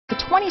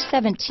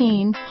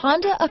2017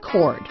 Honda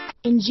Accord.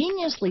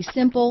 Ingeniously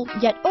simple,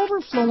 yet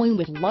overflowing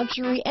with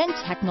luxury and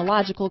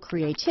technological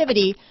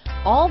creativity,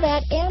 all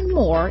that and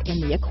more in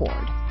the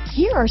Accord.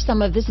 Here are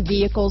some of this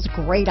vehicle's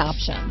great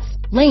options: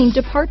 lane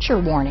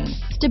departure warning,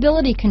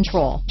 stability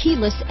control,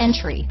 keyless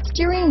entry,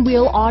 steering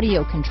wheel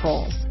audio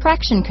controls,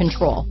 traction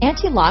control,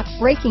 anti-lock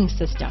braking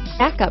system,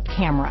 backup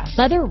camera,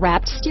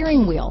 leather-wrapped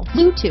steering wheel,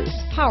 Bluetooth,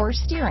 power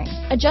steering,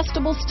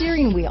 adjustable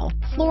steering wheel,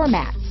 floor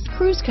mats,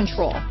 cruise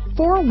control,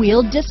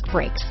 four-wheel disc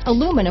brakes,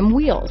 aluminum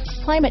wheels,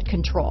 climate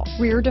control,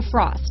 rear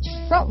defrost,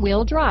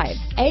 front-wheel drive,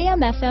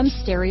 AM/FM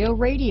stereo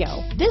radio.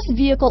 This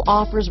vehicle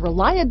offers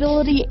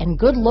reliability and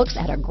good looks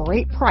at a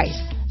great price.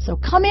 So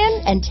come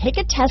in and take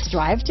a test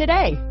drive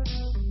today.